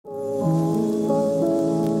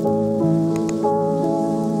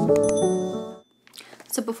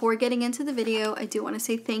before getting into the video, I do want to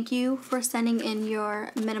say thank you for sending in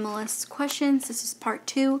your minimalist questions. This is part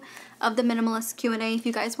 2 of the minimalist Q&A. If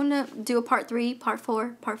you guys want to do a part 3, part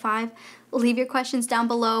 4, part 5, leave your questions down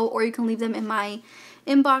below, or you can leave them in my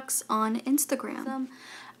inbox on Instagram.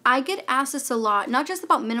 I get asked this a lot, not just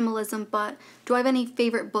about minimalism, but do I have any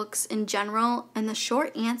favorite books in general? And the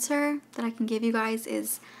short answer that I can give you guys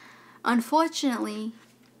is, unfortunately,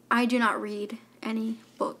 I do not read any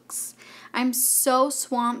books. I'm so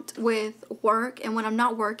swamped with work, and when I'm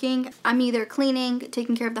not working, I'm either cleaning,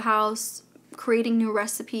 taking care of the house, creating new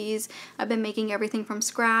recipes. I've been making everything from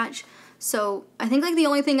scratch. So I think like the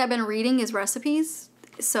only thing I've been reading is recipes.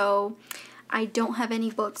 So I don't have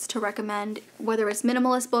any books to recommend, whether it's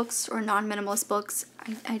minimalist books or non-minimalist books.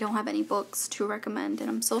 I don't have any books to recommend, and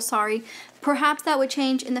I'm so sorry. Perhaps that would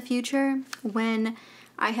change in the future when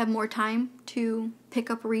I have more time to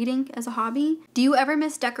pick up reading as a hobby. Do you ever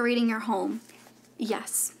miss decorating your home?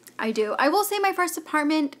 Yes, I do. I will say my first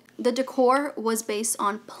apartment, the decor was based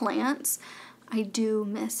on plants. I do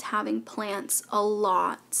miss having plants a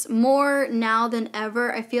lot. More now than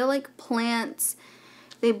ever. I feel like plants,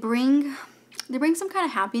 they bring some kind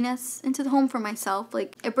of happiness into the home for myself.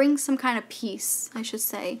 Like, it brings some kind of peace, I should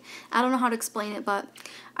say. I don't know how to explain it, but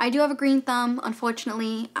I do have a green thumb.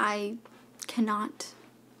 Unfortunately, I cannot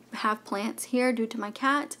have plants here due to my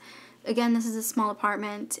cat. Again, this is a small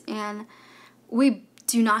apartment, and we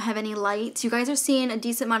do not have any lights. You guys are seeing a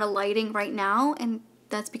decent amount of lighting right now, and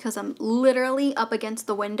that's because I'm literally up against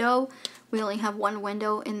the window. We only have one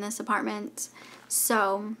window in this apartment.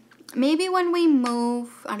 So maybe when we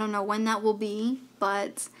move, I don't know when that will be,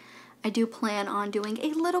 but I do plan on doing a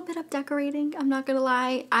little bit of decorating. I'm not gonna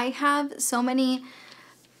lie. I have so many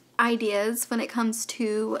ideas when it comes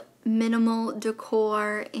to minimal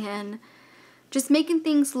decor and just making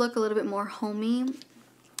things look a little bit more homey.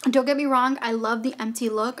 Don't get me wrong, I love the empty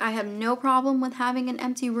look. I have no problem with having an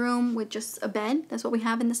empty room with just a bed. That's what we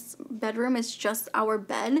have in this bedroom. It's just our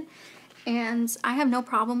bed, and I have no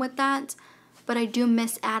problem with that. But I do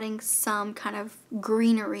miss adding some kind of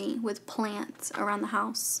greenery with plants around the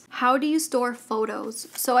house. How do you store photos?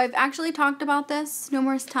 So I've actually talked about this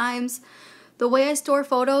numerous times. The way I store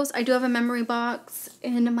photos, I do have a memory box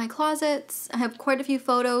in my closets. I have quite a few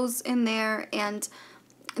photos in there, and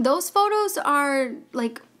those photos are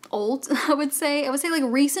like old, I would say. I would say like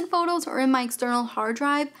recent photos are in my external hard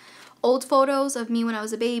drive. Old photos of me when I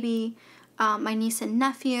was a baby, my niece and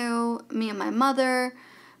nephew, me and my mother,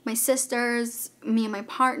 my sisters, me and my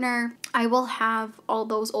partner. I will have all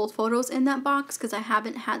those old photos in that box because I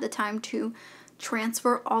haven't had the time to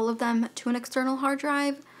transfer all of them to an external hard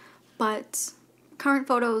drive, but current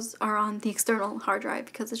photos are on the external hard drive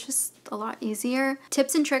because it's just a lot easier.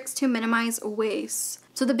 Tips and tricks to minimize waste.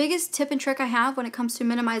 So the biggest tip and trick I have when it comes to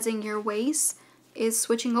minimizing your waste is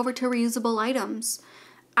switching over to reusable items.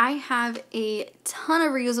 I have a ton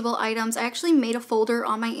of reusable items. I actually made a folder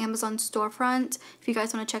on my Amazon storefront. If you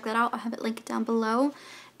guys want to check that out, I'll have it linked down below.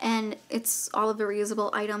 And it's all of the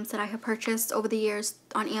reusable items that I have purchased over the years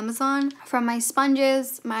on Amazon. From my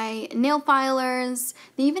sponges, my nail filers,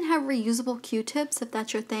 they even have reusable Q-tips if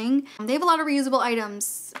that's your thing. They have a lot of reusable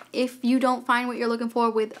items. If you don't find what you're looking for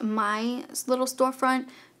with my little storefront,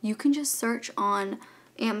 you can just search on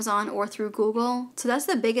Amazon or through Google. So that's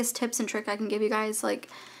the biggest tips and trick I can give you guys, like,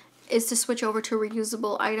 is to switch over to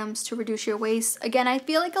reusable items to reduce your waste. Again, I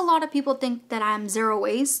feel like a lot of people think that I'm zero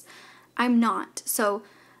waste. I'm not. So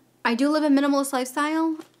I do live a minimalist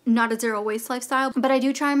lifestyle, not a zero waste lifestyle, but I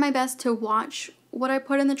do try my best to watch what I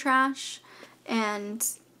put in the trash and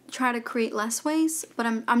try to create less waste, but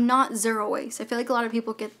I'm not zero waste. I feel like a lot of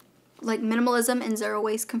people get like minimalism and zero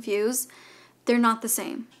waste confused. They're not the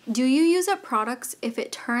same. Do you use up products if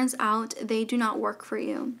it turns out they do not work for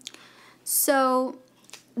you? So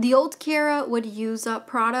the old Kira would use up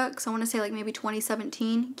products. I want to say like maybe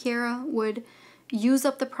 2017 Kira would use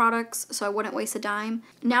up the products so I wouldn't waste a dime.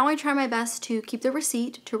 Now I try my best to keep the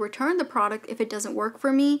receipt to return the product if it doesn't work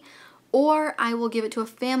for me, or I will give it to a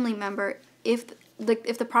family member if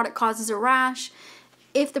the product causes a rash,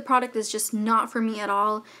 if the product is just not for me at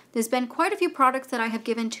all. There's been quite a few products that I have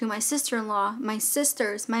given to my sister-in-law, my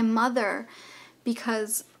sisters, my mother,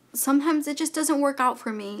 because sometimes it just doesn't work out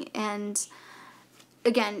for me. And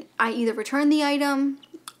again, I either return the item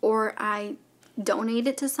or I donate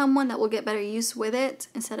it to someone that will get better use with it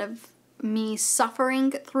instead of me suffering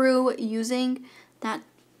through using that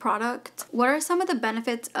product. What are some of the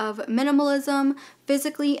benefits of minimalism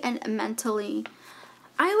physically and mentally?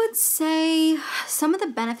 I would say some of the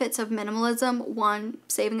benefits of minimalism: 1,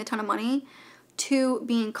 saving a ton of money; Two,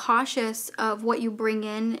 being cautious of what you bring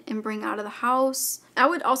in and bring out of the house. I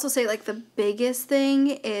would also say like the biggest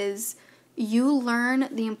thing is you learn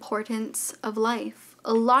the importance of life.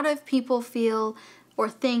 A lot of people feel or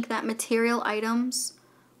think that material items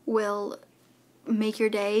will make your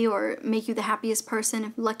day or make you the happiest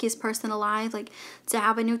person, luckiest person alive. Like to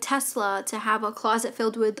have a new Tesla, to have a closet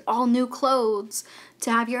filled with all new clothes,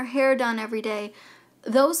 to have your hair done every day.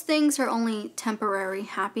 Those things are only temporary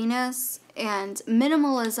happiness, and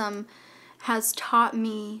minimalism has taught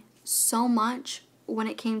me so much when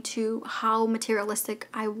it came to how materialistic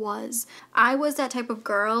I was. I was that type of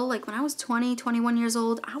girl, like when I was 20, 21 years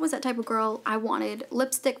old, I was that type of girl. I wanted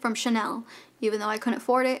lipstick from Chanel. Even though I couldn't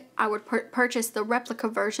afford it, I would purchase the replica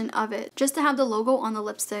version of it just to have the logo on the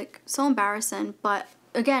lipstick. So embarrassing, but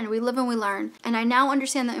again, we live and we learn. And I now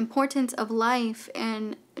understand the importance of life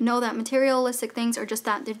and know that materialistic things are just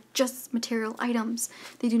that. They're just material items.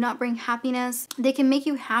 They do not bring happiness. They can make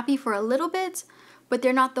you happy for a little bit, but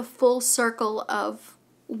they're not the full circle of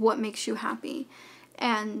what makes you happy.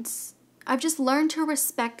 And I've just learned to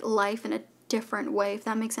respect life in a different way, if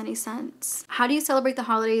that makes any sense. How do you celebrate the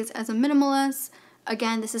holidays as a minimalist?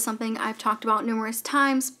 Again, this is something I've talked about numerous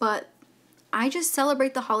times, but I just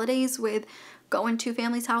celebrate the holidays with going to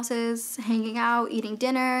family's houses, hanging out, eating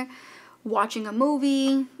dinner, watching a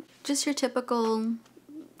movie, just your typical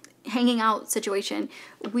hanging out situation.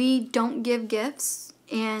 We don't give gifts,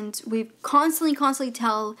 and we constantly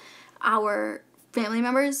tell our family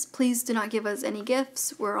members, please do not give us any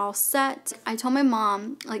gifts. We're all set. I told my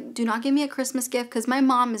mom, like, do not give me a Christmas gift, because my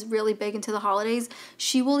mom is really big into the holidays.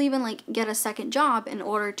 She will even like get a second job in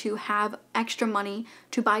order to have extra money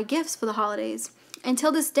to buy gifts for the holidays.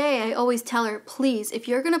 Until this day, I always tell her, please, if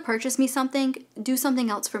you're going to purchase me something, do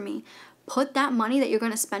something else for me. Put that money that you're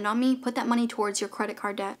going to spend on me, put that money towards your credit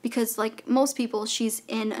card debt. Because like most people, she's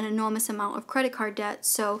in an enormous amount of credit card debt.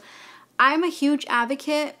 So I'm a huge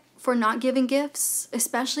advocate for not giving gifts,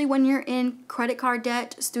 especially when you're in credit card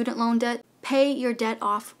debt, student loan debt. Pay your debt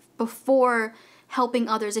off before helping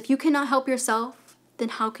others. If you cannot help yourself, then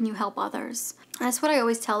how can you help others? That's what I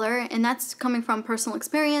always tell her, and that's coming from personal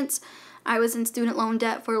experience. I was in student loan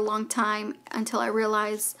debt for a long time until I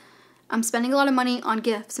realized I'm spending a lot of money on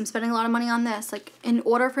gifts. I'm spending a lot of money on this. Like, in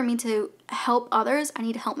order for me to help others, I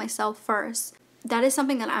need to help myself first. That is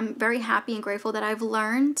something that I'm very happy and grateful that I've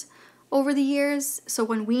learned over the years. So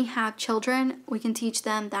when we have children, we can teach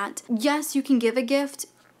them that yes, you can give a gift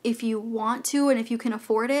if you want to and if you can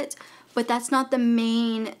afford it, but that's not the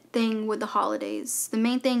main thing with the holidays. The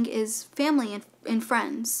main thing is family and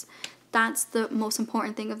friends. That's the most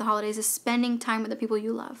important thing of the holidays, is spending time with the people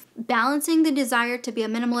you love. Balancing the desire to be a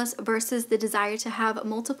minimalist versus the desire to have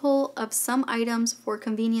multiple of some items for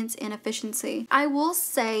convenience and efficiency. I will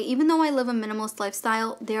say, even though I live a minimalist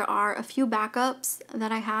lifestyle, there are a few backups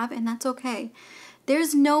that I have, and that's okay.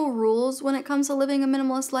 There's no rules when it comes to living a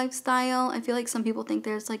minimalist lifestyle. I feel like some people think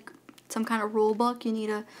there's like some kind of rule book you need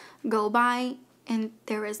to go by, and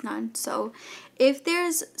there is none. So if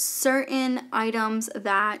there's certain items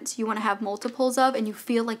that you want to have multiples of and you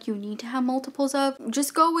feel like you need to have multiples of,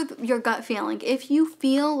 just go with your gut feeling. If you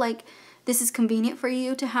feel like this is convenient for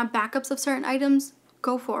you to have backups of certain items,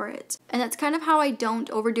 go for it. And that's kind of how I don't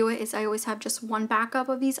overdo it, is I always have just one backup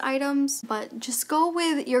of these items, but just go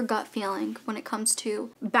with your gut feeling when it comes to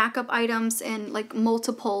backup items and like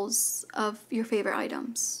multiples of your favorite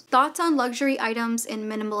items. Thoughts on luxury items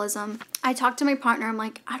and minimalism. I talked to my partner, I'm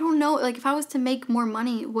like, I don't know, like if I was to make more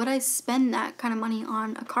money, would I spend that kind of money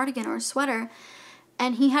on a cardigan or a sweater?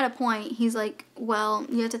 And he had a point. He's like, well,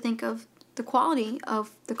 you have to think of the quality of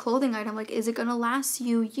the clothing item. Like, is it gonna last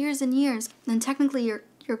you years and years? And technically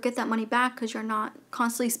you'll get that money back because you're not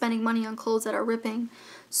constantly spending money on clothes that are ripping.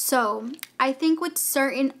 So I think with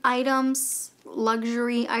certain items,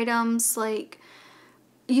 luxury items, like,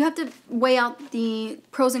 you have to weigh out the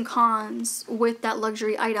pros and cons with that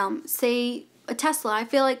luxury item. Say a Tesla. I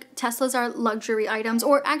feel like Teslas are luxury items,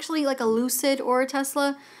 or actually like a Lucid or a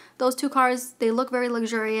Tesla. Those two cars, they look very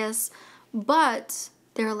luxurious, but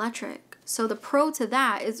they're electric. So the pro to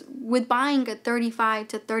that is, with buying a $35,000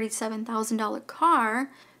 to $37,000 car,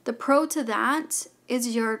 the pro to that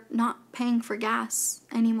is you're not paying for gas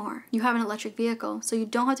anymore. You have an electric vehicle, so you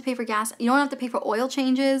don't have to pay for gas. You don't have to pay for oil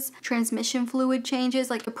changes, transmission fluid changes.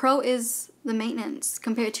 Like, the pro is the maintenance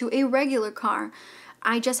compared to a regular car.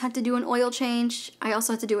 I just had to do an oil change. I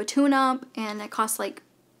also had to do a tune-up, and it costs like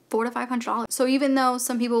 $400 to $500. So even though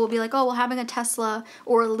some people will be like, oh, well, having a Tesla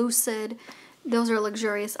or a Lucid, those are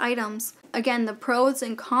luxurious items. Again, the pros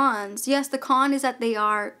and cons. Yes, the con is that they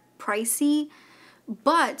are pricey,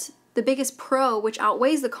 but the biggest pro, which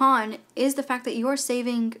outweighs the con, is the fact that you are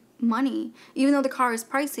saving money. Even though the car is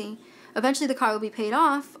pricey, eventually the car will be paid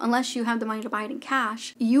off unless you have the money to buy it in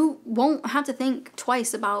cash. You won't have to think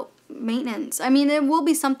twice about maintenance. I mean, there will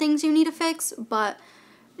be some things you need to fix, but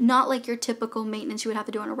not like your typical maintenance you would have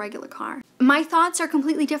to do on a regular car. My thoughts are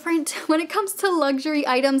completely different when it comes to luxury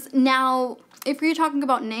items. Now, if you're talking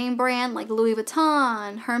about name brand like Louis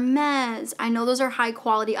Vuitton, Hermes, I know those are high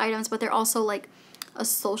quality items, but they're also like a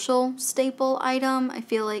social staple item. I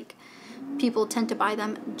feel like people tend to buy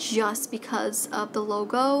them just because of the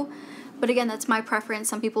logo. But again, that's my preference.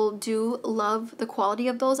 Some people do love the quality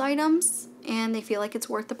of those items and they feel like it's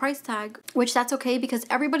worth the price tag, which that's okay because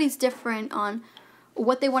everybody's different on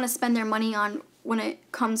what they want to spend their money on when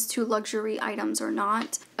it comes to luxury items or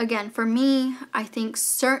not. Again, for me, I think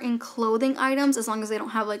certain clothing items, as long as they don't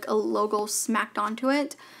have like a logo smacked onto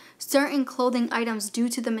it, certain clothing items due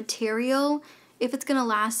to the material, if it's gonna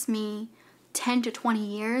last me 10 to 20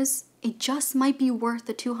 years, it just might be worth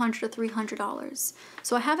the $200 to $300.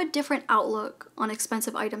 So I have a different outlook on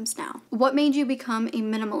expensive items now. What made you become a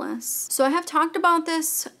minimalist? So I have talked about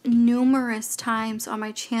this numerous times on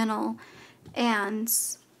my channel, and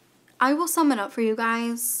I will sum it up for you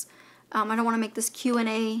guys. I don't want to make this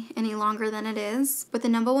Q&A any longer than it is, but the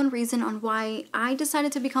number one reason on why I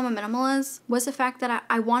decided to become a minimalist was the fact that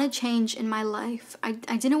I want to change in my life. I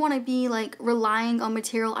didn't want to be like relying on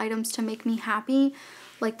material items to make me happy.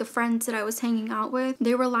 Like the friends that I was hanging out with,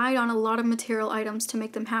 they relied on a lot of material items to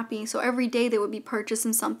make them happy. So every day they would be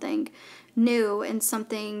purchasing something new and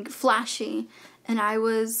something flashy, and I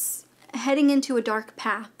was heading into a dark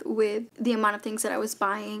path with the amount of things that I was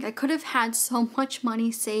buying. I could have had so much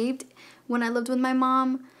money saved when I lived with my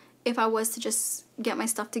mom if I was to just get my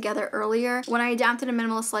stuff together earlier. When I adapted a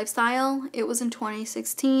minimalist lifestyle, it was in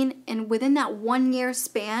 2016, and within that 1 year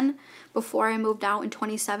span before I moved out in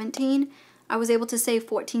 2017, I was able to save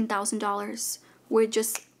 $14,000 with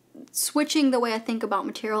just switching the way I think about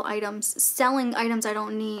material items, selling items I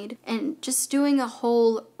don't need, and just doing a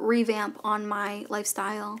whole revamp on my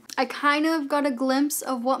lifestyle. I kind of got a glimpse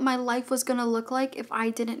of what my life was gonna look like if I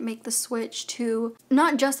didn't make the switch to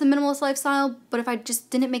not just the minimalist lifestyle, but if I just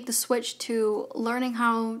didn't make the switch to learning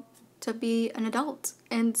how to be an adult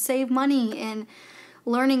and save money and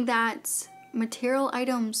learning that material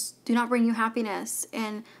items do not bring you happiness,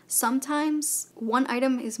 and sometimes one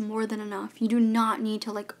item is more than enough. You do not need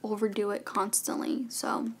to like overdo it constantly.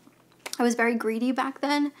 So I was very greedy back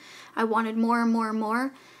then. I wanted more and more and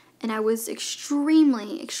more, and I was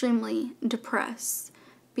extremely depressed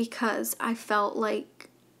because I felt like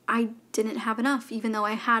I didn't have enough, even though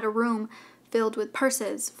I had a room filled with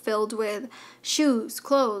purses, filled with shoes,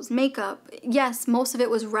 clothes, makeup. Yes, most of it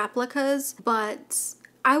was replicas, but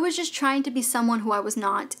I was just trying to be someone who I was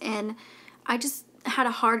not, and I just had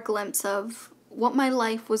a hard glimpse of what my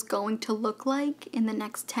life was going to look like in the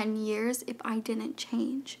next 10 years if I didn't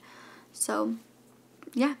change. So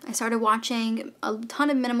yeah, I started watching a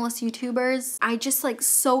ton of minimalist YouTubers. I just like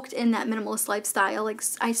soaked in that minimalist lifestyle. Like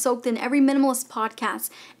I soaked in every minimalist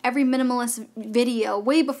podcast, every minimalist video,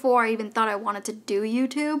 way before I even thought I wanted to do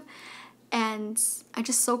YouTube. And I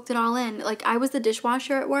just soaked it all in. Like I was the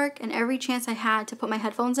dishwasher at work, and every chance I had to put my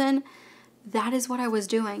headphones in, that is what I was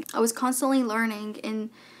doing. I was constantly learning and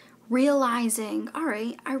realizing, all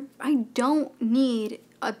right, I don't need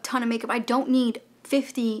a ton of makeup. I don't need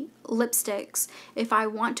 50 lipsticks. If I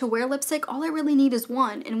want to wear lipstick, all I really need is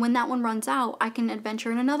one. And when that one runs out, I can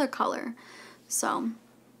adventure in another color. So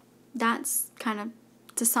that's kind of,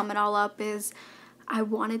 to sum it all up, is I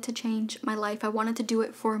wanted to change my life. I wanted to do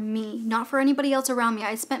it for me, not for anybody else around me.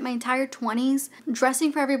 I spent my entire 20s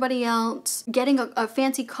dressing for everybody else, getting a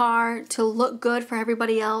fancy car to look good for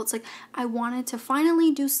everybody else. Like I wanted to finally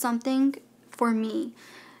do something for me.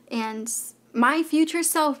 And my future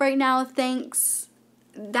self right now thanks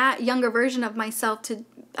that younger version of myself to,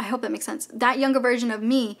 I hope that makes sense, that younger version of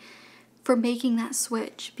me for making that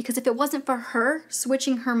switch. Because if it wasn't for her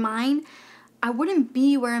switching her mind, I wouldn't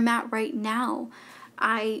be where I'm at right now.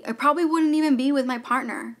 I probably wouldn't even be with my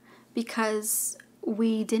partner because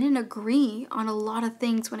we didn't agree on a lot of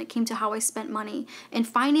things when it came to how I spent money. And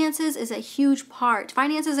finances is a huge part.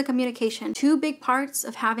 Finances and communication, two big parts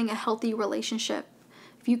of having a healthy relationship.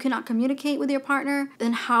 If you cannot communicate with your partner,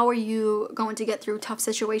 then how are you going to get through tough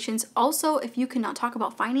situations? Also, if you cannot talk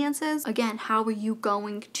about finances, again, how are you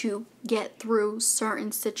going to get through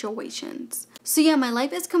certain situations? So yeah, my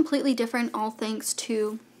life is completely different, all thanks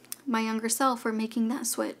to my younger self for making that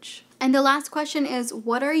switch. And the last question is,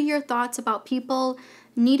 what are your thoughts about people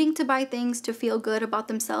needing to buy things to feel good about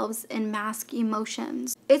themselves and mask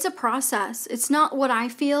emotions? It's a process. It's not what I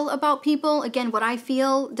feel about people. Again, what I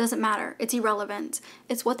feel doesn't matter. It's irrelevant.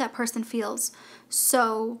 It's what that person feels.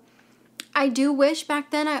 So I do wish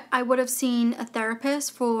back then I would have seen a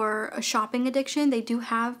therapist for a shopping addiction. They do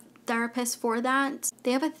have therapists for that.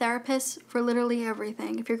 They have a therapist for literally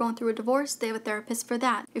everything. If you're going through a divorce, they have a therapist for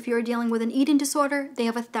that. If you're dealing with an eating disorder, they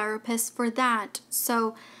have a therapist for that.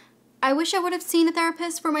 So I wish I would have seen a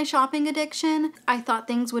therapist for my shopping addiction. I thought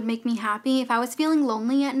things would make me happy. If I was feeling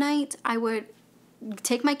lonely at night, I would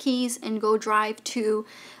take my keys and go drive to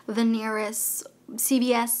the nearest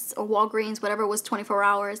CVS or Walgreens, whatever was 24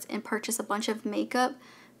 hours, and purchase a bunch of makeup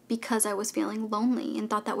because I was feeling lonely and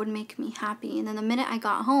thought that would make me happy. And then the minute I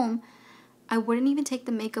got home, I wouldn't even take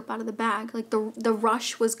the makeup out of the bag. Like the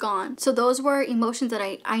rush was gone. So those were emotions that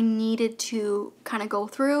I needed to kind of go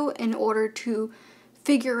through in order to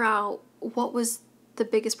figure out what was the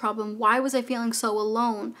biggest problem. Why was I feeling so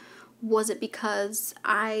alone? Was it because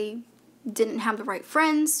I didn't have the right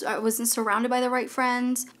friends? I wasn't surrounded by the right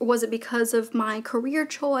friends? Or was it because of my career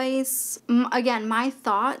choice? Again, my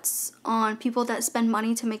thoughts on people that spend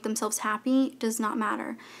money to make themselves happy does not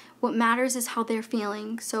matter. What matters is how they're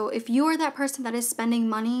feeling. So if you are that person that is spending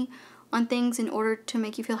money on things in order to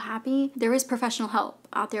make you feel happy, there is professional help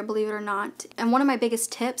out there, believe it or not. And one of my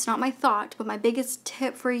biggest tips, not my thought, but my biggest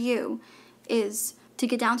tip for you is to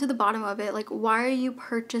get down to the bottom of it. Like, why are you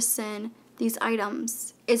purchasing these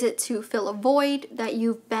items? Is it to fill a void that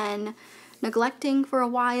you've been neglecting for a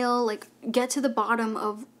while? Like, get to the bottom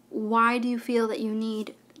of why do you feel that you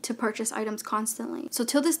need to purchase items constantly. So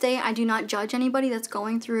till this day, I do not judge anybody that's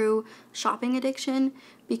going through shopping addiction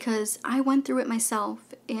because I went through it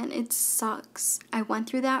myself and it sucks. I went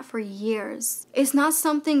through that for years. It's not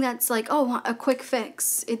something that's like, oh, a quick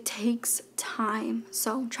fix. It takes time.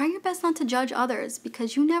 So try your best not to judge others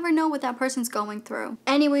because you never know what that person's going through.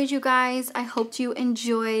 Anyways, you guys, I hope you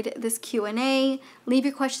enjoyed this Q&A. Leave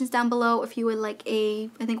your questions down below if you would like I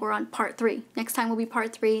think we're on part 3. Next time will be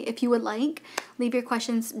part 3. If you would like, leave your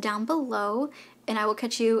questions down below and I will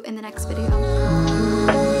catch you in the next video.